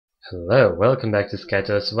Hello, welcome back to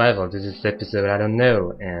Skylight Survival. This is episode I don't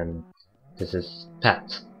know, and this is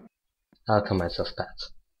Pat. I'll call myself Pat.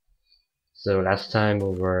 So last time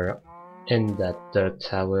we were in that third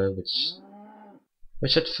tower,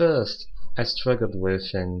 which at first I struggled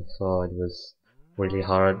with and thought it was really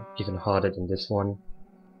hard, even harder than this one.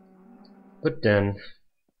 But then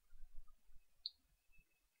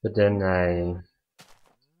I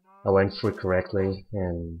went through correctly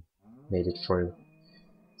and made it through.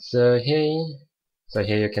 So here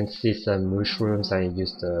you can see some mushrooms. I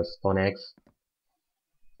used the spawn eggs.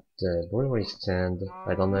 The brewery stand.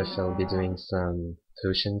 I don't know if I'll be doing some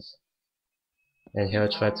potions. And here I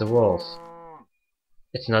tried the wolf.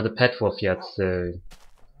 It's not a pet wolf yet, so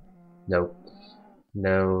nope.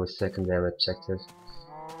 No secondary objective.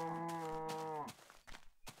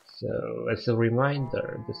 So as a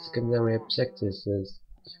reminder, the secondary objective is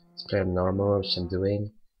to play on normal, which I'm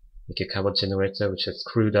doing. Make a carbon generator, which is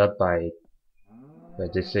screwed up by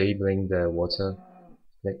disabling the water.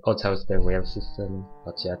 Like all towers by rail system,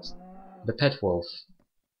 not yet. The pet wolf.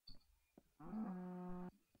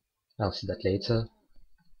 I'll see that later.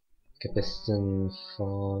 Capstan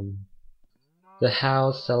farm. The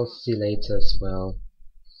house I'll see later as well.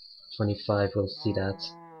 25 we'll see that.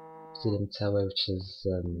 Stadium Tower, which is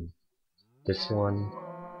this one.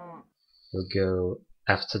 We'll go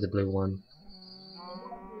after the blue one.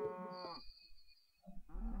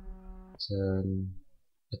 Turn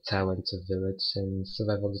a tower into a village and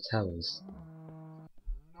survive all the towers.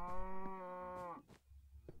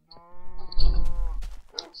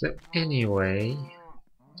 So anyway,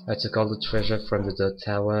 I took all the treasure from the dirt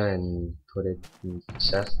tower and put it in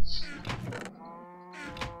chests.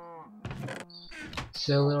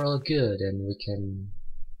 So we're all good and we can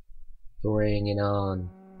bring it on.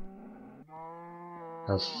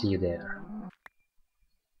 I'll see you there.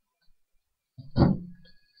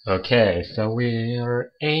 Okay, so we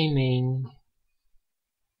are aiming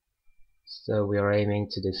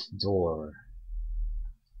to this door.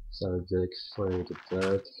 So dig through the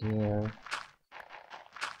dirt here.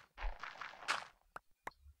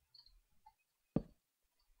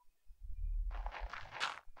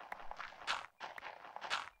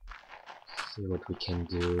 See what we can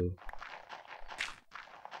do.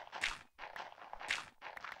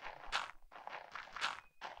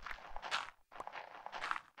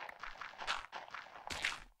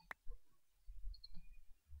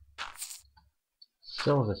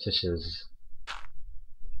 Silverfishes.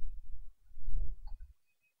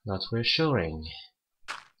 Not reassuring.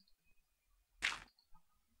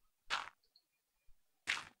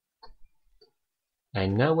 I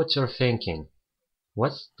know what you're thinking.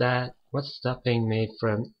 What's that? What's stopping me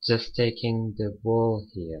from just taking the wool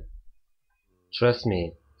here? Trust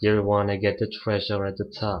me, you'll wanna get the treasure at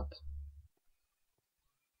the top.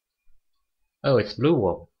 Oh, it's blue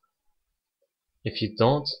wool. If you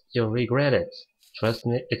don't, you'll regret it. Trust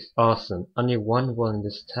me, it's awesome. Only one wool in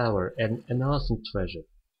this tower and an awesome treasure.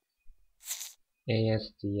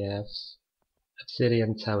 ASDF's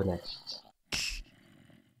Obsidian Tower next.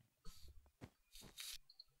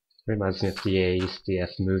 Reminds me of the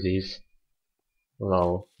ASDF movies.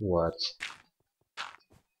 Lol, what?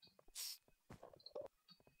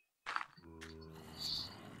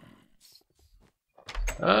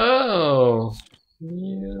 Oh!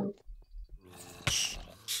 You...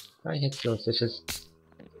 I hate those fishes,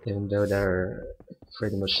 even though they're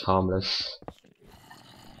pretty much harmless.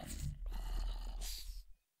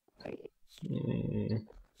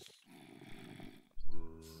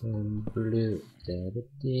 Blue.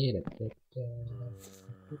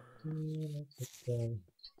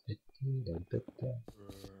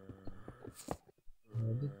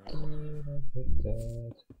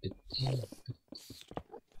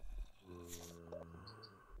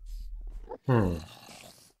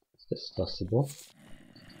 Is this possible?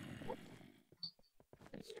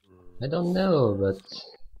 I don't know, but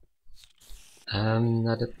I'm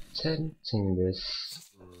not attempting this.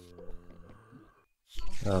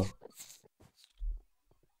 Oh.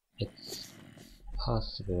 It's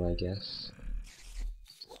possible, I guess.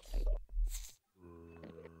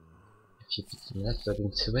 If you put some effort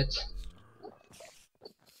into it.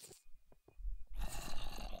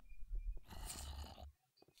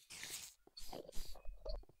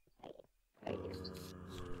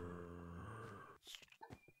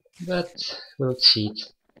 But we'll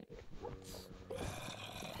cheat.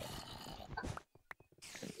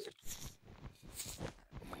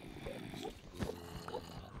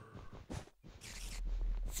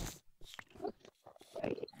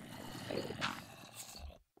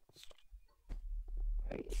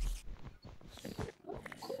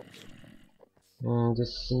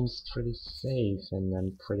 This seems pretty safe, and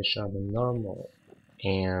I'm pretty sure I'm normal.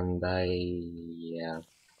 And yeah.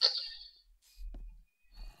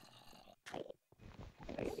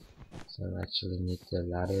 So I actually need the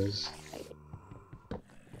ladders.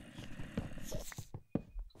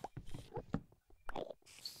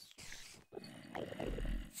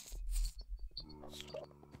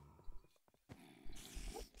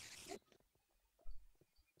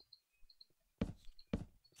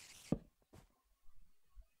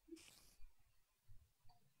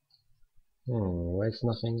 Why is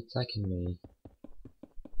nothing attacking me?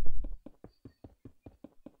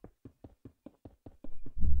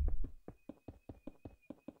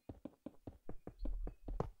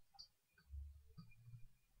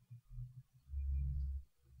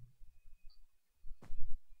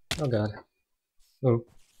 Oh god. Oh,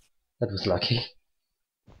 that was lucky.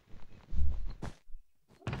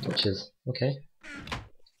 Torches, okay.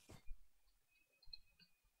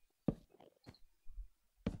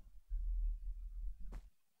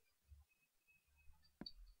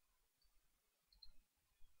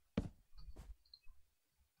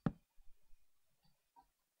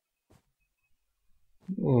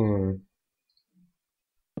 Hmm.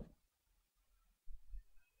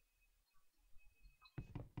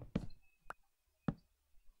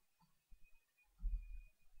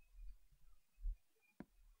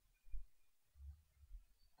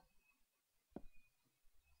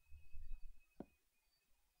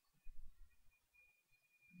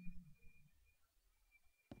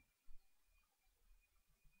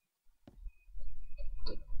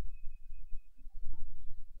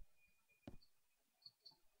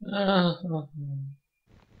 Ah, oh.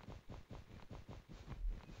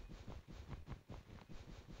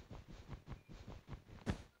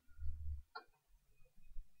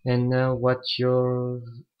 And now what you've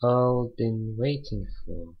all been waiting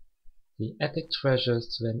for. The epic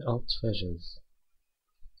treasures to end all treasures.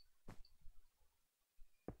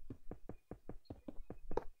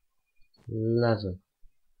 Level.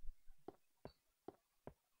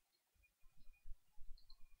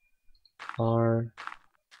 Are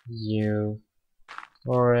you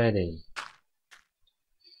ready?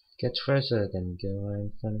 Get treasure, then go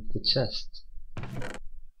in front of the chest.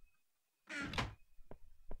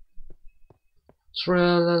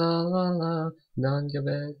 Tra-la-la-la-la,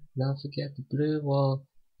 don't forget the blue wall.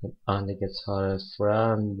 It only gets harder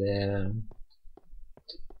from there.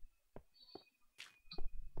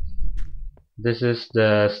 This is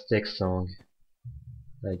the stick song,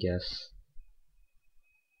 I guess.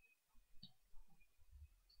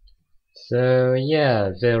 So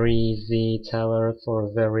yeah, very easy tower for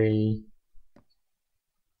a very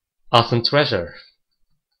awesome treasure.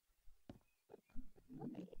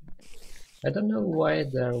 I don't know why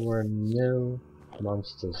there were no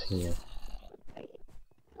monsters here.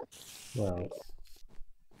 Well,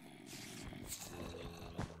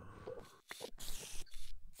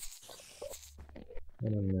 I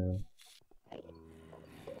don't know.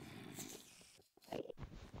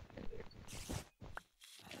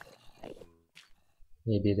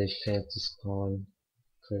 Maybe they failed to spawn.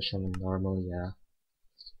 Push on normal, yeah.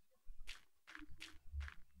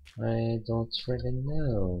 I don't really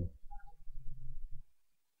know.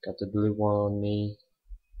 Got the blue one on me.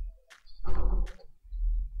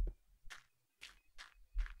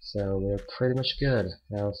 So we're pretty much good.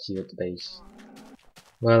 I'll see you at the base.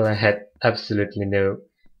 Well, I had absolutely no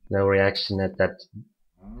reaction at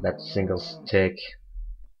that single stick.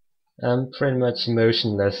 I'm pretty much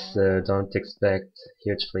emotionless, so don't expect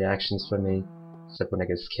huge reactions from me, except when I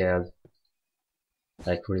get scared.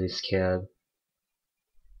 Like really scared.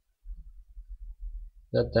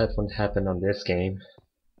 But that won't happen on this game.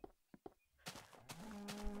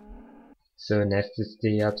 So next is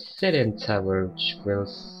the Obsidian Tower, which we'll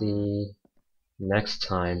see next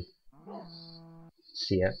time.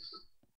 See ya.